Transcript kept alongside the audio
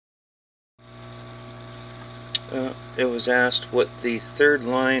It was asked what the third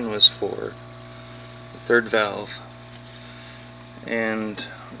line was for, the third valve, and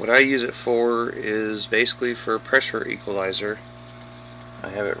what I use it for is basically for a pressure equalizer. I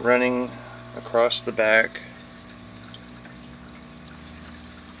have it running across the back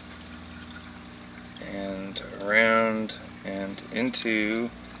and around and into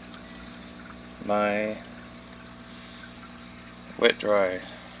my wet dry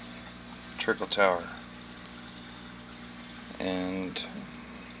trickle tower, and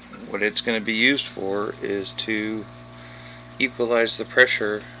what it's going to be used for is to equalize the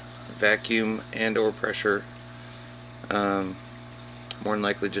pressure, vacuum and or pressure, more than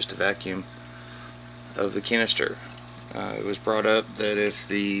likely just a vacuum, of the canister. It was brought up that if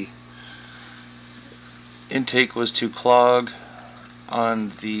the intake was to clog on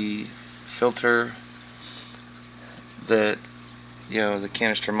the filter, that the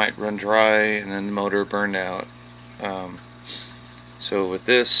canister might run dry and then the motor burned out. So with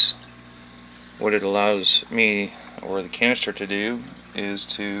this, what it allows me or the canister to do is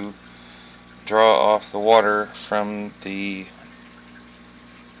to draw off the water from the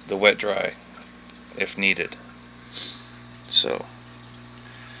wet dry if needed. So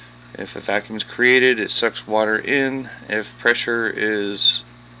if a vacuum is created, it sucks water in. If pressure is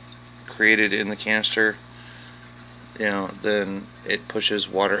created in the canister, then it pushes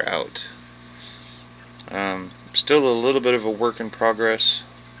water out. Still a little bit of a work in progress,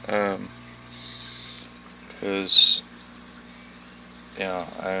 because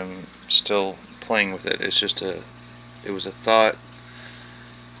I'm still playing with it. It's just it was a thought.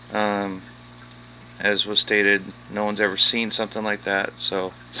 As was stated, no one's ever seen something like that,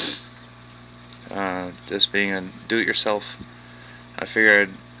 so this being a do-it-yourself, I figured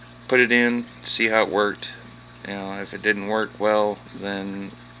I'd put it in, see how it worked. If it didn't work well,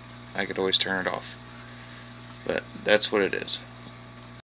 then I could always turn it off. But that's what it is.